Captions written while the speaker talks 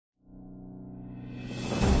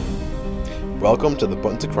Welcome to the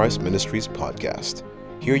Button to Christ Ministries podcast.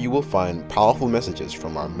 Here you will find powerful messages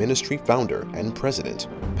from our ministry founder and president,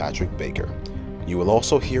 Patrick Baker. You will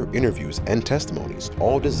also hear interviews and testimonies,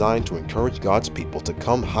 all designed to encourage God's people to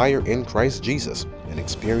come higher in Christ Jesus and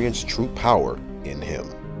experience true power in Him.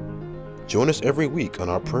 Join us every week on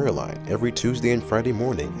our prayer line every Tuesday and Friday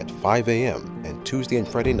morning at 5 a.m. and Tuesday and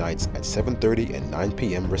Friday nights at 7:30 and 9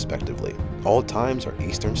 p.m. respectively. All times are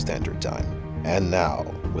Eastern Standard Time. And now,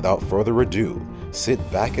 without further ado, sit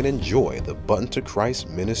back and enjoy the Button to Christ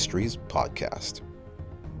Ministries podcast.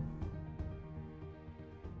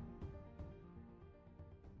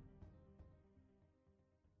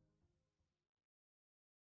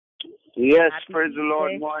 Yes, Happy praise the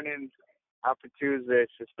Lord. Tuesday. Morning. Happy Tuesday,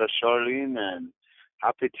 Sister Charlene, and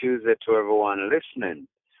happy Tuesday to everyone listening.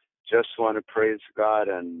 Just want to praise God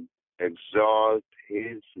and exalt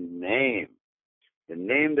His name, the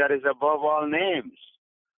name that is above all names.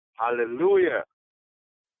 Hallelujah.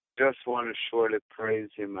 Just want to surely praise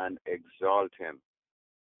Him and exalt Him.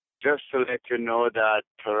 Just to let you know that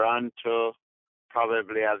Toronto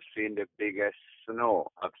probably have seen the biggest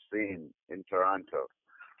snow I've seen in Toronto.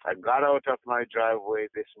 I got out of my driveway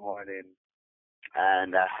this morning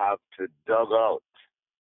and I have to dug out.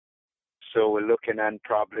 So we're looking at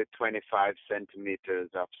probably 25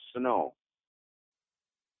 centimeters of snow.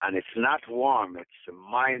 And it's not warm. It's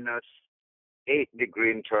minus 8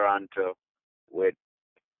 degrees in Toronto with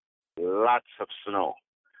lots of snow.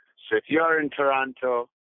 So if you're in Toronto,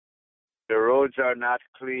 the roads are not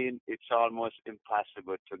clean. It's almost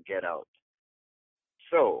impossible to get out.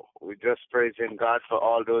 So we're just praising God for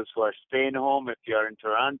all those who are staying home. If you're in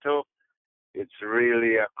Toronto, it's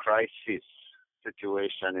really a crisis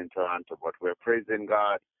situation in Toronto, but we're praising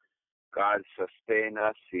God. God sustained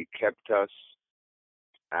us. He kept us,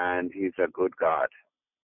 and He's a good God.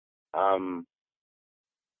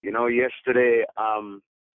 Yesterday I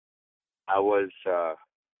was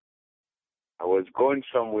going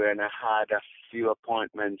somewhere, and I had a few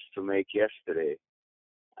appointments to make yesterday.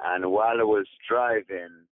 And while I was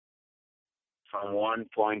driving from one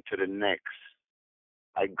point to the next,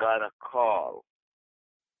 I got a call.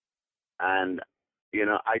 And,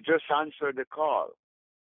 I just answered the call.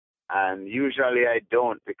 And usually I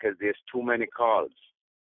don't because there's too many calls,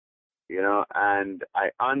 and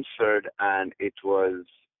I answered, and it was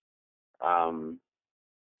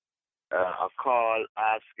a call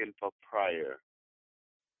asking for prayer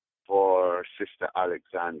for Sister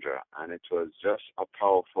Alexandra. And it was just a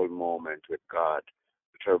powerful moment with God,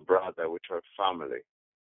 with her brother, with her family.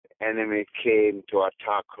 The enemy came to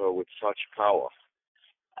attack her with such power.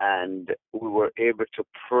 And we were able to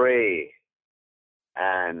pray,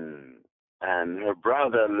 and her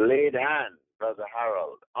brother laid hands, Brother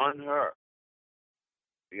Harold, on her,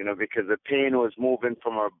 because the pain was moving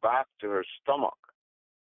from her back to her stomach.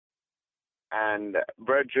 And,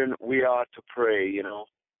 brethren, we are to pray, You know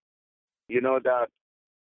that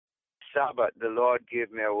Sabbath, the Lord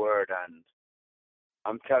gave me a word, and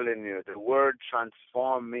I'm telling you, the word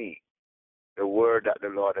transformed me, the word that the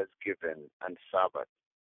Lord has given on Sabbath.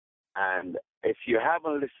 And if you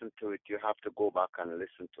haven't listened to it, you have to go back and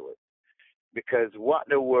listen to it. Because what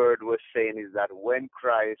the word was saying is that when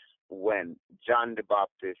John the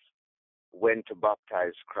Baptist went to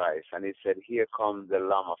baptize Christ, and he said, "Here comes the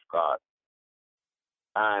Lamb of God."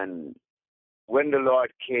 And when the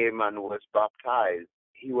Lord came and was baptized,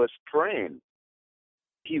 he was praying.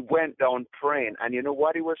 He went down praying. And you know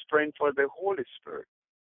what he was praying for? The Holy Spirit.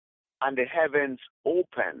 And the heavens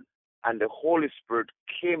opened, and the Holy Spirit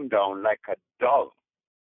came down like a dove.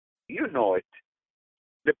 You know it.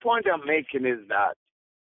 The point I'm making is that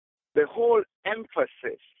the whole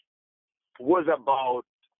emphasis was about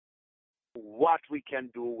what we can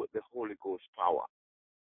do with the Holy Ghost power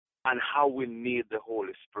and how we need the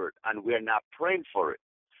Holy Spirit, and we're not praying for it.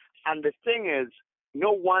 And the thing is,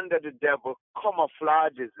 no wonder the devil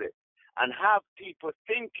camouflages it and have people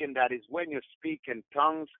thinking that is when you speak in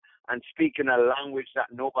tongues and speak in a language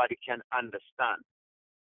that nobody can understand.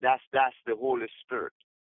 That's the Holy Spirit.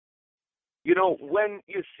 When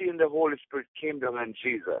you see the Holy Spirit came down on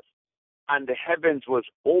Jesus, and the heavens was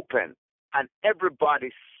open, and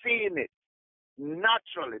everybody seeing it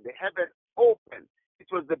naturally, the heaven opened.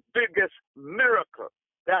 It was the biggest miracle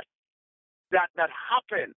that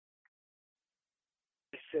happened.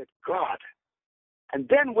 I said, God. And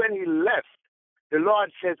then when he left, the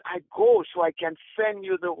Lord says, I go so I can send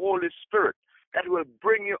you the Holy Spirit that will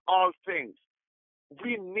bring you all things.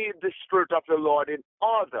 We need the Spirit of the Lord in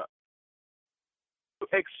order to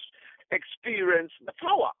experience the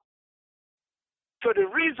power. So the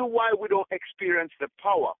reason why we don't experience the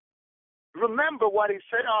power Remember what he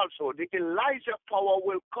said also, the Elijah power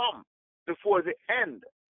will come before the end.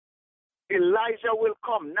 Elijah will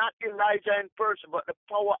come, not Elijah in person, but the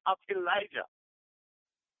power of Elijah.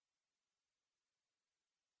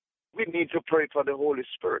 We need to pray for the Holy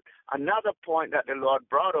Spirit. Another point that the Lord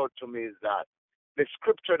brought out to me is that the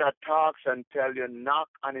scripture that talks and tell you, knock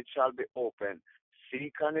and it shall be open,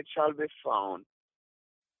 seek and it shall be found.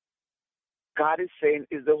 God is saying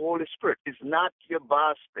is the Holy Spirit. It's not your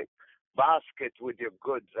basket with your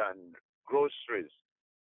goods and groceries.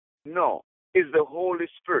 No, it's the Holy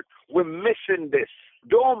Spirit. We're missing this.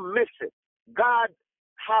 Don't miss it. God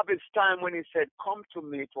have his time when he said, come to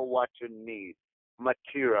me for what you need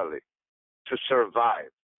materially to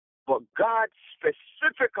survive. But God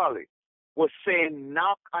specifically was saying,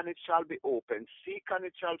 knock and it shall be open, seek and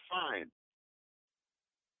it shall find.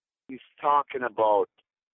 He's talking about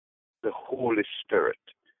the Holy Spirit.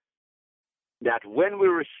 That when we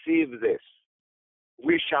receive this,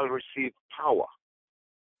 we shall receive power.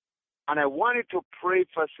 And I wanted to pray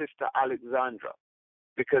for Sister Alexandra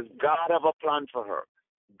because God have a plan for her.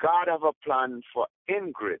 God have a plan for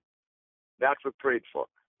Ingrid that we prayed for.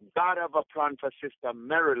 God have a plan for Sister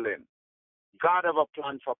Marilyn. God have a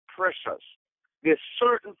plan for Precious. There's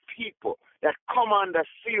certain people that come under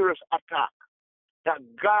serious attack, that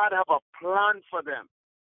God have a plan for them.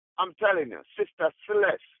 I'm telling you, Sister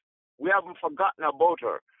Celeste, we haven't forgotten about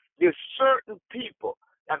her. There's certain people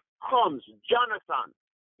that comes, Jonathan,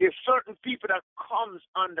 there's certain people that comes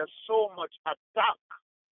under so much attack,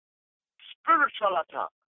 spiritual attack,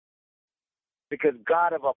 because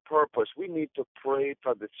God have a purpose. We need to pray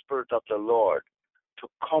for the Spirit of the Lord to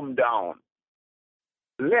come down.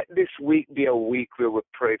 Let this week be a week where we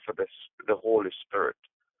pray for the Holy Spirit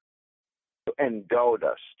to endow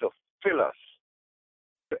us, to fill us,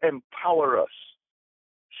 to empower us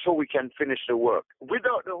so we can finish the work.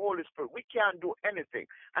 Without the Holy Spirit, we can't do anything.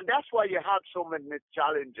 And that's why you have so many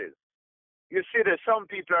challenges. You see that some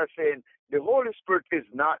people are saying the Holy Spirit is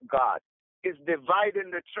not God. It's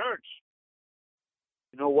dividing the church.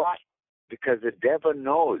 You know why? Because the devil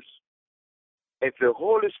knows if the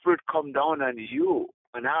Holy Spirit come down on you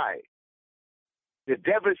and I, the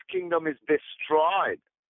devil's kingdom is destroyed.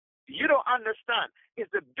 You don't understand.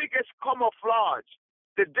 It's the biggest camouflage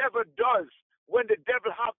the devil does when the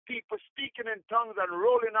devil have people speaking in tongues and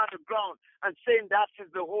rolling on the ground and saying that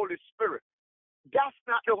is the Holy Spirit. That's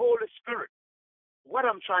not the Holy Spirit. What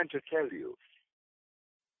I'm trying to tell you,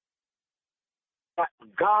 that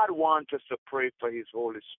God wants us to pray for his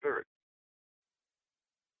Holy Spirit.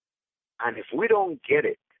 And if we don't get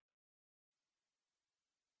it,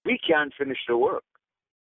 we can't finish the work.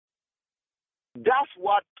 That's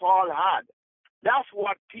what Paul had. That's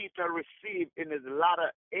what Peter received in his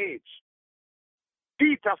latter age.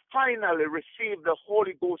 Peter finally received the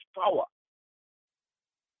Holy Ghost power.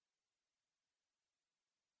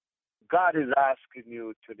 God is asking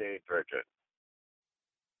you today, brethren,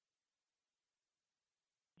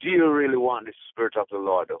 do you really want the Spirit of the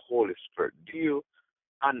Lord, the Holy Spirit? Do you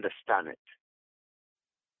understand it?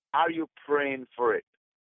 Are you praying for it?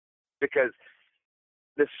 Because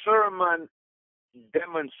the sermon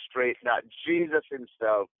demonstrates that Jesus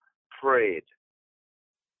himself prayed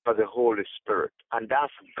for the Holy Spirit, and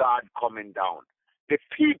that's God coming down. The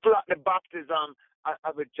people at the baptism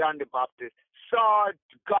of John the Baptist saw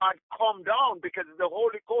God come down because of the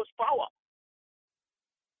Holy Ghost power.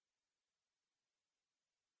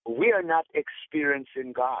 We are not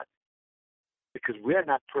experiencing God because we are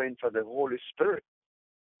not praying for the Holy Spirit.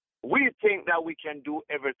 We think that we can do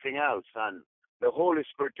everything else, and the Holy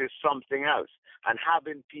Spirit is something else, and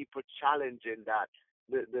having people challenging that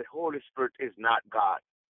the Holy Spirit is not God.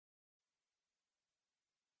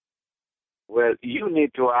 Well, you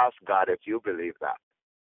need to ask God if you believe that.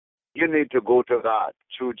 You need to go to God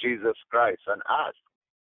through Jesus Christ and ask.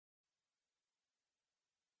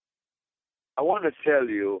 I want to tell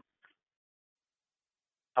you,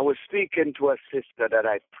 I was speaking to a sister that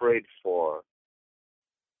I prayed for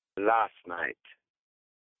last night.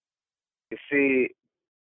 You see,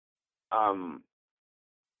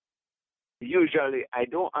 usually I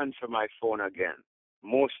don't answer my phone again.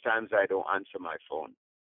 Most times I don't answer my phone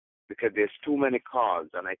because there's too many calls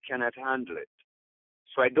and I cannot handle it.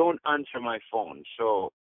 So I don't answer my phone.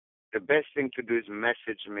 So the best thing to do is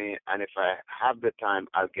message me, and if I have the time,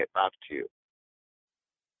 I'll get back to you.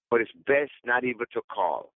 But it's best not even to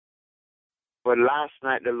call. But last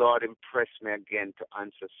night, the Lord impressed me again to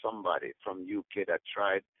answer somebody from UK that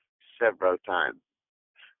tried several times.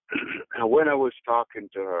 And when I was talking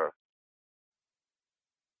to her,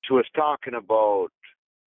 she was talking about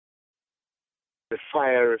the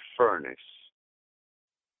fiery furnace.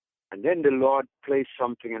 And And then the Lord placed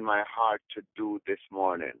something in my heart to do this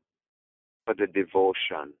morning for the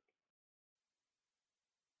devotion.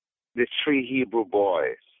 The 3 Hebrew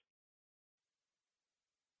boys.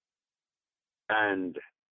 And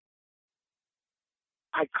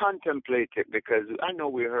I contemplate it because I know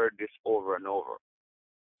we heard this over and over.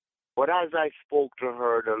 But as I spoke to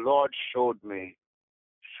her, the Lord showed me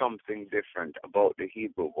something different about the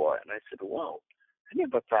Hebrew boy. And I said, wow, I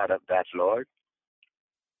never thought of that, Lord.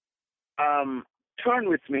 Turn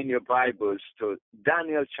with me in your Bibles to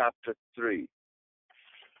Daniel chapter 3.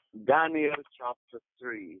 Daniel chapter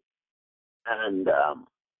 3. And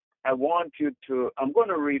I want you to, I'm going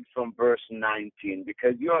to read from verse 19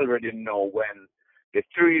 because you already know when the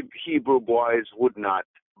 3 Hebrew boys would not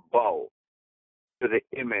bow to the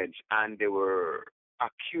image and they were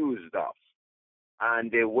accused of.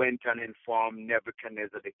 And they went and informed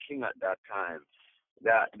Nebuchadnezzar, the king at that time,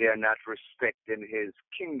 that they are not respecting his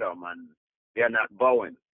kingdom and they are not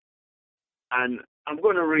bowing. And I'm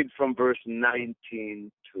going to read from verse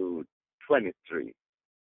 19 to 23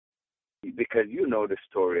 because you know the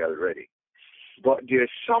story already. But there's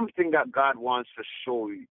something that God wants to show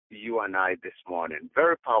you and I this morning.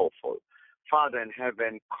 Very powerful. Father in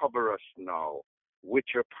heaven, cover us now with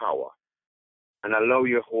your power and allow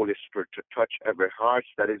your Holy Spirit to touch every heart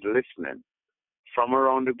that is listening from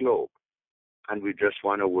around the globe. And we just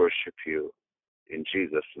want to worship you in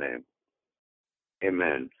Jesus' name.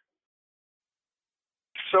 Amen.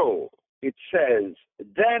 So it says,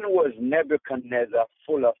 then was Nebuchadnezzar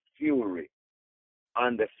full of fury,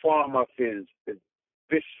 and the form of his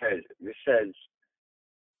visage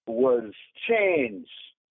was changed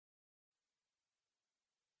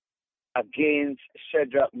against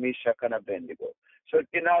Shadrach, Meshach, and Abednego. So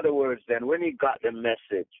in other words, then, when he got the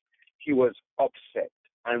message, he was upset.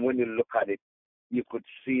 And when you look at it, you could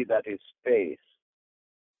see that his face,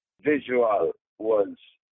 visual, was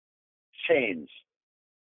changed.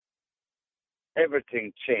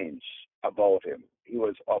 Everything changed about him. He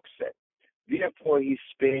was upset. Therefore he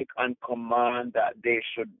spake and commanded that they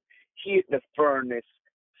should heat the furnace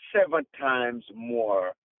 7 times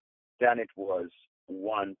more than it was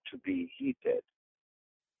wont to be heated.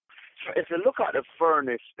 So if you look at the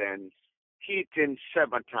furnace then, heating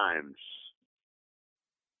 7 times,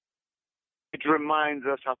 it reminds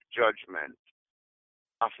us of judgment,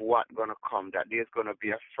 of what's going to come, that there's going to be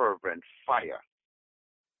a fervent fire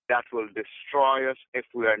that will destroy us if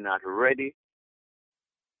we are not ready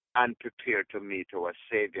and prepared to meet our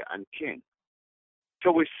Savior and King.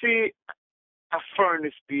 So we see a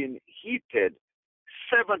furnace being heated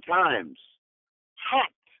 7 times,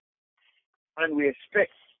 hot, and we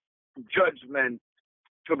expect judgment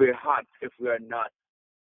to be hot if we are not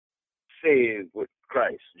saved with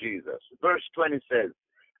Christ Jesus. Verse 20 says,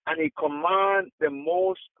 and he commanded the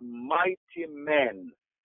most mighty men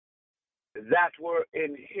that were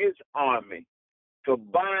in his army to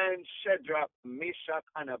bind Shadrach, Meshach,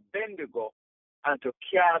 and Abednego and to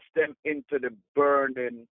cast them into the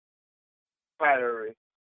burning fiery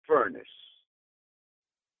furnace.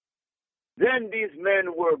 Then these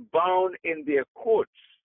men were bound in their coats,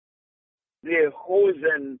 their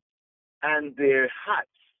hosen, and their hats,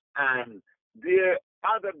 and their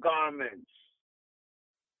other garments,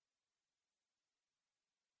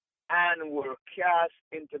 and were cast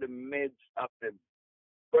into the midst of the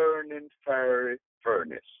burning fiery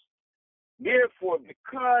furnace. Therefore,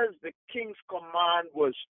 because the king's command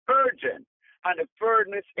was urgent and the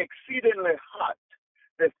furnace exceedingly hot,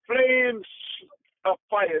 the flames of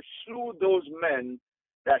fire slew those men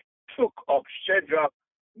that took up Shadrach,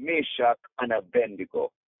 Meshach, and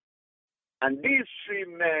Abednego. And these 3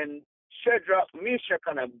 men, Shadrach, Meshach,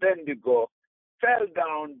 and Abednego, fell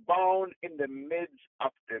down bound in the midst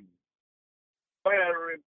of the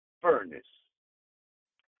fiery furnace.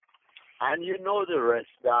 And you know the rest,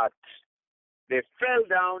 that they fell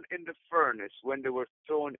down in the furnace when they were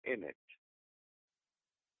thrown in it.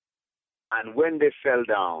 And when they fell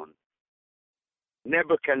down,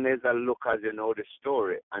 Nebuchadnezzar looked, as you know the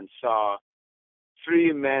story, and saw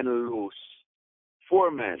 3 men loose, 4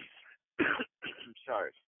 men,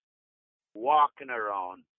 walking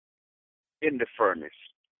around in the furnace.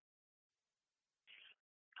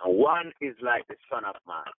 And one is like the Son of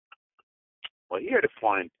Man. Well, here's the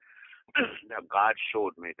point that God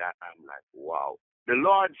showed me that I'm like, wow. The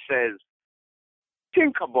Lord says,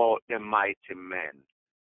 think about the mighty men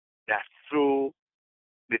that threw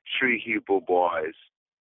the 3 Hebrew boys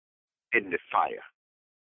in the fire.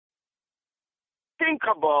 Think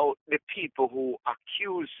about the people who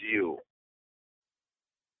accuse you.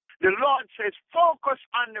 The Lord says, focus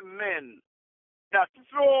on the men that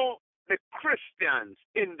throw the Christians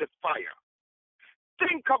in the fire.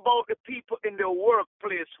 Think about the people in the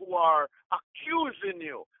workplace who are accusing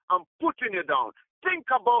you and putting you down. Think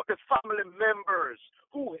about the family members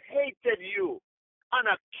who hated you and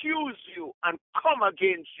accuse you and come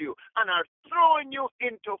against you and are throwing you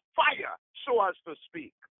into fire, so as to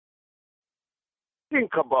speak.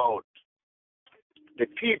 Think about the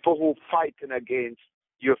people who fighting against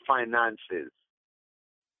your finances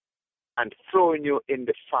and throwing you in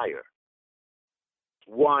the fire,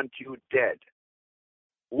 want you dead,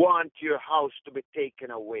 want your house to be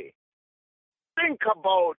taken away. Think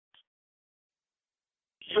about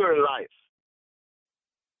your life.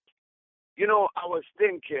 You know, I was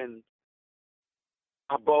thinking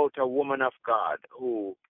about a woman of God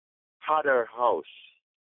who had her house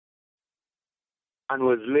and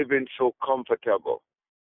was living so comfortable,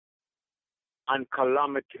 and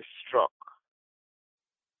calamity struck.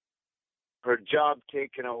 Her job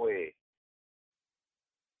taken away,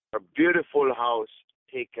 her beautiful house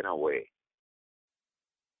taken away.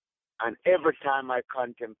 And every time I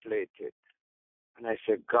contemplate it, and I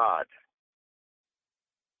said, God,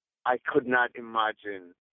 I could not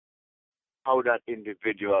imagine how that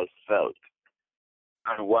individual felt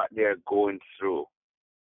and what they're going through,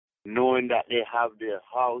 knowing that they have their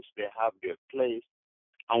house, they have their place,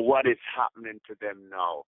 and what is happening to them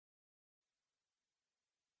now.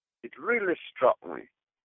 It really struck me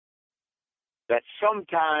that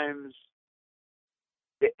sometimes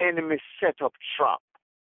the enemy set up trap,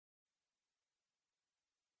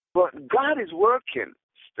 but God is working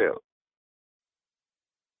still.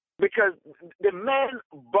 Because the men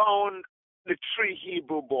bound the 3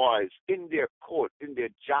 Hebrew boys in their coat, in their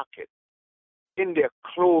jacket, in their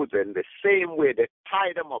clothing, the same way they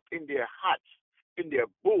tied them up in their hats, in their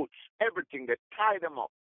boots, everything. They tied them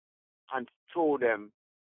up and threw them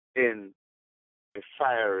in the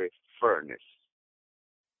fiery furnace.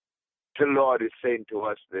 The Lord is saying to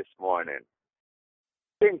us this morning,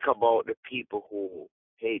 think about the people who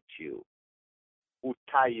hate you, who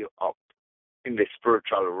tie you up in the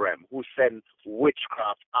spiritual realm, who send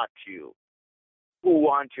witchcraft at you, who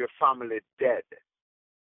want your family dead,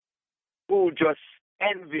 who just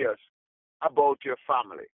envious about your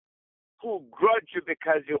family, who grudge you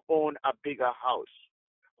because you own a bigger house,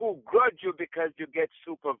 who grudge you because you get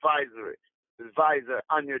advisor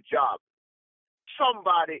on your job,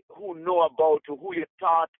 somebody who know about you, who you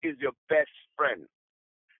thought is your best friend,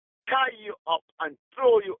 tie you up and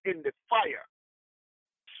throw you in the fire.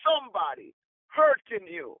 Somebody hurting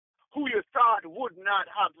you who you thought would not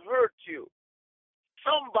have hurt you.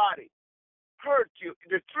 Somebody hurt you.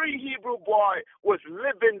 The 3 Hebrew boys was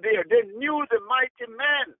living there. They knew the mighty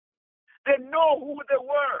men. They know who they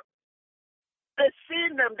were. They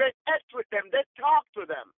seen them. They ate with them. They talked to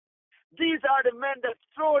them. These are the men that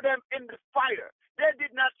throw them in the fire. They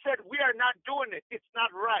did not say, we are not doing it. It's not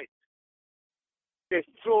right. They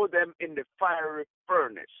throw them in the fiery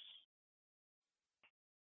furnace.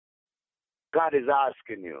 God is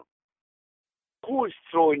asking you, who is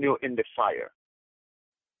throwing you in the fire?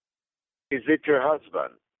 Is it your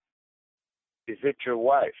husband? Is it your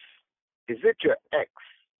wife? Is it your ex?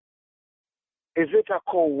 Is it a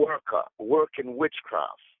co-worker working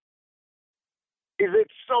witchcraft? Is it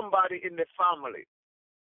somebody in the family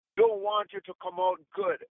don't want you to come out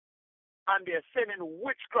good, and they're sending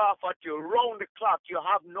witchcraft at you round the clock? You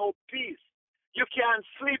have no peace. You can't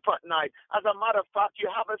sleep at night. As a matter of fact, you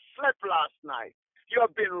haven't slept last night. You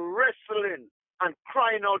have been wrestling and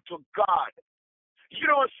crying out to God. You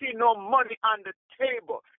don't see no money on the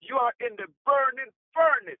table. You are in the burning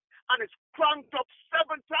furnace, and it's cranked up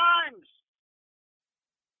 7 times.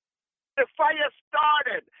 The fire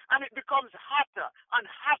started, and it becomes hotter and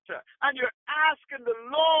hotter, and you're asking the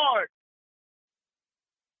Lord,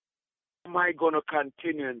 am I going to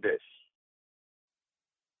continue in this?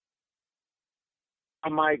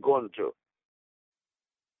 Am I going to?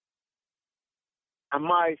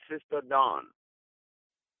 Am I, Sister Dawn,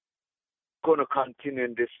 going to continue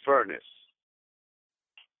in this furnace?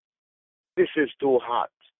 This is too hot.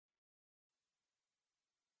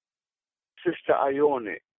 Sister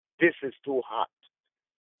Ione, this is too hot.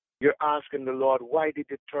 You're asking the Lord, why did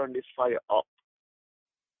you turn this fire up?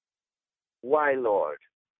 Why, Lord?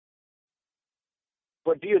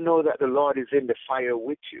 But do you know that the Lord is in the fire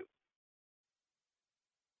with you?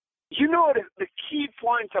 You know the key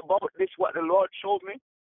point about this, what the Lord showed me?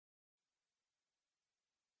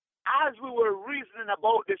 As we were reasoning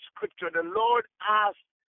about this scripture, the Lord asked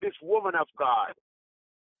this woman of God,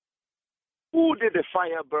 who did the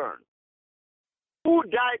fire burn? Who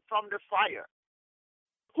died from the fire?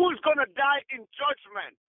 Who's going to die in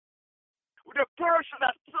judgment? The person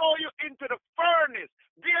that throw you into the furnace,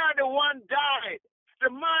 they are the one died. The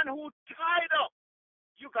man who tied up.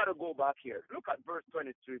 You got to go back here. Look at verse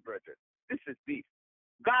 23, brethren. This is deep.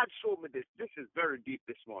 God showed me this. This is very deep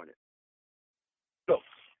this morning. Look.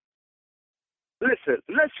 Listen,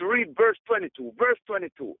 let's read verse 22. Verse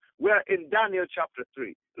 22. We're in Daniel chapter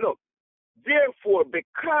 3. Look. Therefore,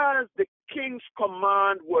 because the king's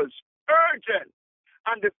command was urgent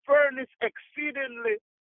and the furnace exceedingly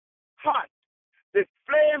hot, the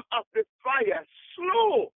flame of the fire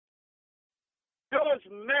slew those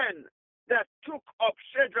men that took up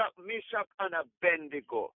Shadrach, Meshach, and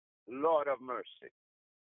Abednego. Lord of mercy.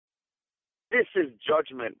 This is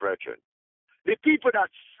judgment, brethren. The people that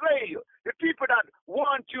slay you, the people that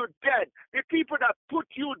want you dead, the people that put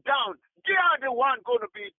you down, they are the one going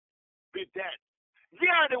to be dead.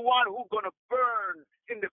 They are the one who going to burn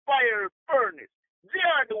in the fire furnace. They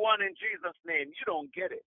are the one in Jesus' name. You don't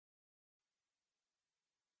get it.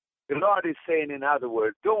 The Lord is saying, in other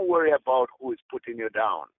words, don't worry about who is putting you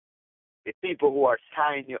down. The people who are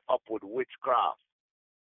tying you up with witchcraft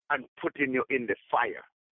and putting you in the fire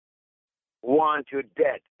want you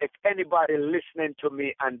dead. If anybody listening to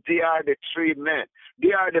me, and they are the three men,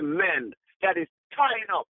 they are the men that is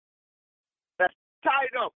tied up,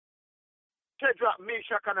 Shadrach,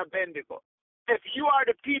 Meshach, and Abednego. If you are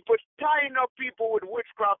the people tying up people with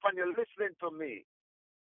witchcraft and you're listening to me,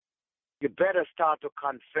 you better start to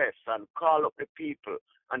confess and call up the people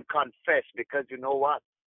and confess, because you know what?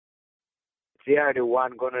 They are the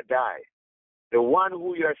one going to die. The one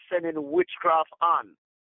who you're sending witchcraft on.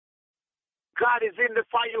 God is in the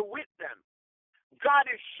fire with them. God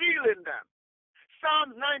is shielding them.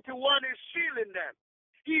 Psalm 91 is shielding them.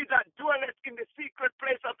 He that dwelleth in the secret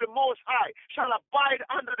place of the Most High shall abide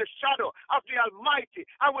under the shadow of the Almighty.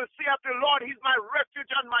 I will say of the Lord, He's my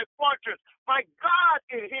refuge and my fortress. My God,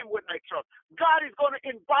 in Him will I trust. God is going to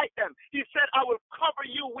invite them. He said, I will cover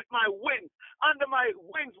you with my wings. Under my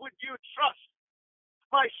wings would you trust.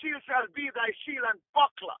 My shield shall be thy shield and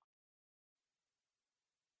buckler.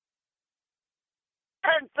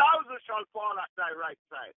 10,000 shall fall at thy right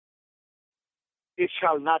side. It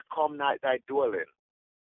shall not come nigh thy dwelling.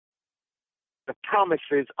 The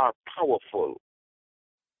promises are powerful.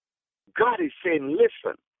 God is saying,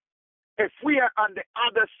 listen, if we are on the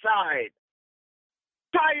other side,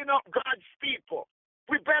 tying up God's people,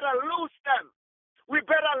 we better loose them. We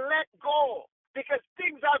better let go, because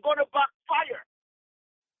things are going to backfire.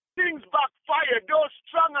 Things backfire. Those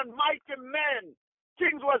strong and mighty men,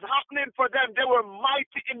 things was happening for them. They were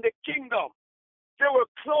mighty in the kingdom. They were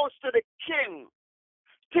close to the king.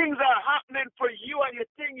 Things are happening for you, and you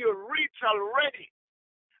think you reach already.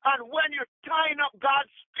 And when you're tying up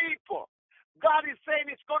God's people, God is saying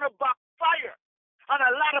it's going to backfire. And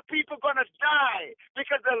a lot of people are going to die,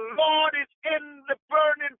 because the Lord is in the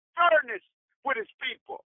burning furnace with His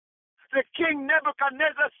people. The king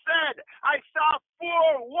Nebuchadnezzar said, I saw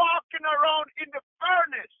 4 walking around in the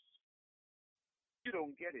furnace. You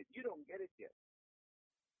don't get it. You don't get it yet.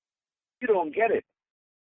 You don't get it.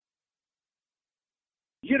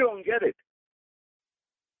 You don't get it.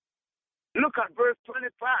 Look at verse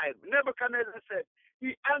 25. Nebuchadnezzar said,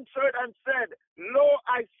 he answered and said, Lo,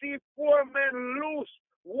 I see 4 men loose,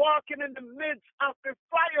 walking in the midst of the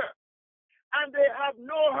fire, and they have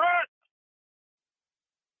no hurt.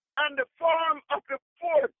 And the form of the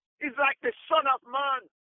 4th is like the Son of Man.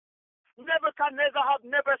 Nebuchadnezzar had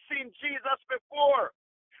never seen Jesus before.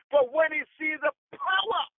 But when he sees the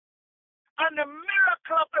power and the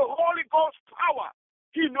miracle of the Holy Ghost power,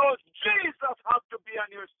 he knows Jesus has to be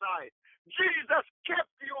on your side. Jesus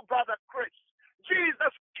kept you, Brother Chris.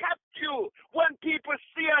 Jesus kept you when people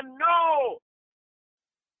see and know.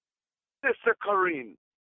 Sister Corinne,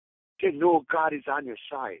 they know God is on your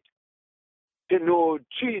side. They know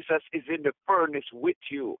Jesus is in the furnace with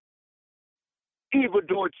you. Even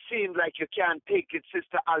though it seems like you can't take it,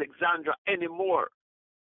 Sister Alexandra, anymore.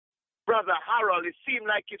 Brother Harold, it seems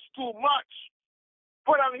like it's too much.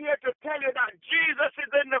 But I'm here to tell you that Jesus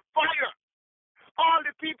is in the fire. All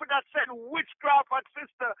the people that said witchcraft at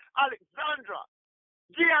Sister Alexandra,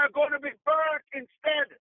 they are going to be burned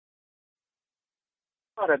instead.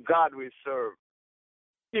 What a God we serve.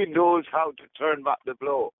 He knows how to turn back the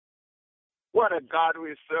blow. What a God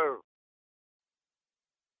we serve.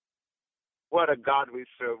 What a God we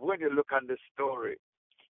serve. When you look on the story,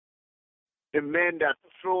 the men that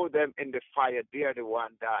throw them in the fire, they are the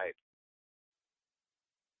one died.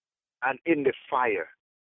 And in the fire,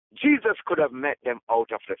 Jesus could have met them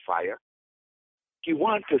out of the fire. He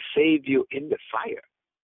wants to save you in the fire.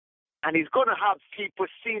 And he's going to have people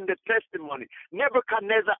seeing the testimony.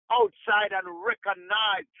 Nebuchadnezzar outside and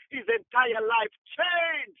recognize his entire life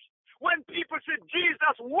changed. When people see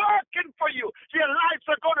Jesus working for you, their lives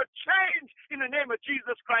are going to change in the name of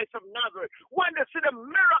Jesus Christ of Nazareth. When they see the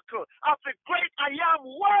miracle of the great I am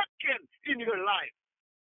working in your life,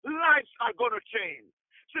 lives are going to change.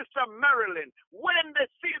 Sister Marilyn, when they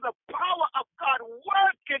see the power of God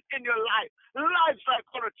working in your life, lives are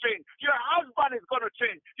going to change. Your husband is going to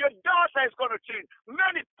change. Your daughter is going to change.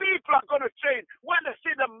 Many people are going to change when they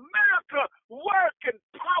see the miracle working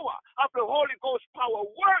power of the Holy Ghost power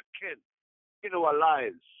working in our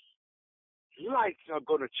lives. Lives are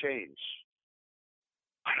going to change.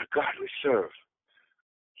 What a God we serve.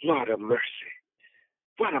 Lord of mercy.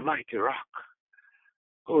 What a mighty rock.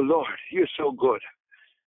 Oh, Lord, you're so good.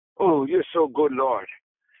 Oh, you're so good, Lord.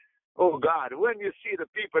 Oh, God, when you see the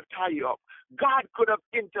people tie you up, God could have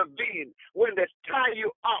intervened when they tie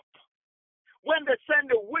you up. When they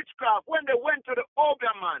send the witchcraft, when they went to the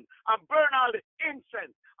Obeah and burn all the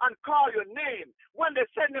incense and call your name, when they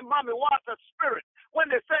send the mommy water spirit,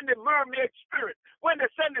 when they send the mermaid spirit, when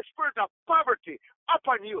they send the spirit of poverty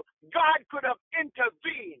upon you, God could have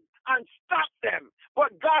intervened and stopped them.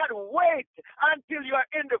 But God wait until you are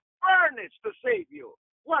in the furnace to save you.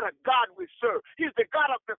 What a God we serve. He's the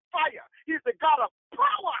God of the fire. He's the God of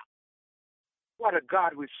power. What a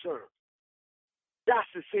God we serve. That's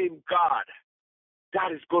the same God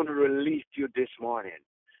that is going to release you this morning.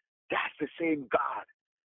 That's the same God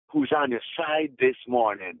who's on your side this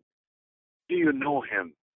morning. Do you know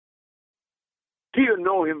him? Do you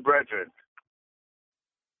know him, brethren?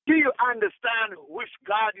 Do you understand which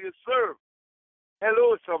God you serve?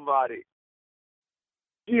 Hello, somebody.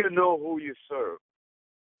 Do you know who you serve?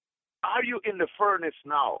 Are you in the furnace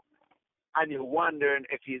now and you're wondering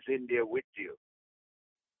if he's in there with you?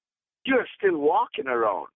 You're still walking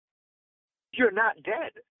around. You're not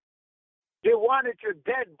dead. They wanted you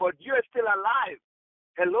dead, but you're still alive.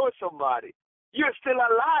 Hello, somebody. You're still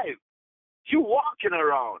alive. You're walking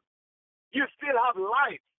around. You still have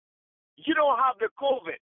life. You don't have the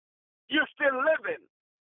COVID. You're still living.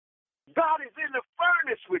 God is in the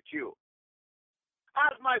furnace with you.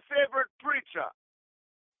 As my favorite preacher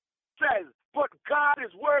says, but God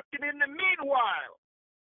is working in the meanwhile.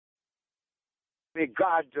 May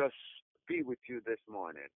God just be with you this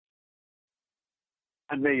morning.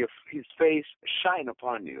 And may his face shine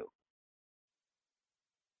upon you.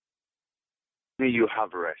 May you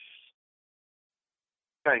have rest.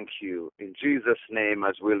 Thank you. In Jesus' name,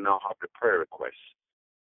 as we'll now have the prayer request.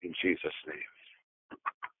 In Jesus' name.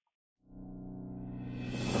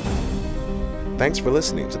 Thanks for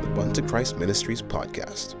listening to the Bunto Christ Ministries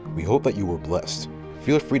podcast. We hope that you were blessed.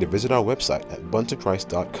 Feel free to visit our website at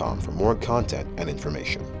buntochrist.com for more content and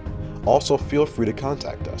information. Also, feel free to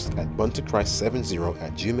contact us at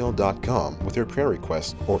buntochrist70@gmail.com with your prayer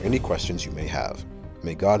requests or any questions you may have.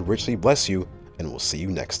 May God richly bless you, and we'll see you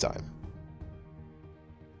next time.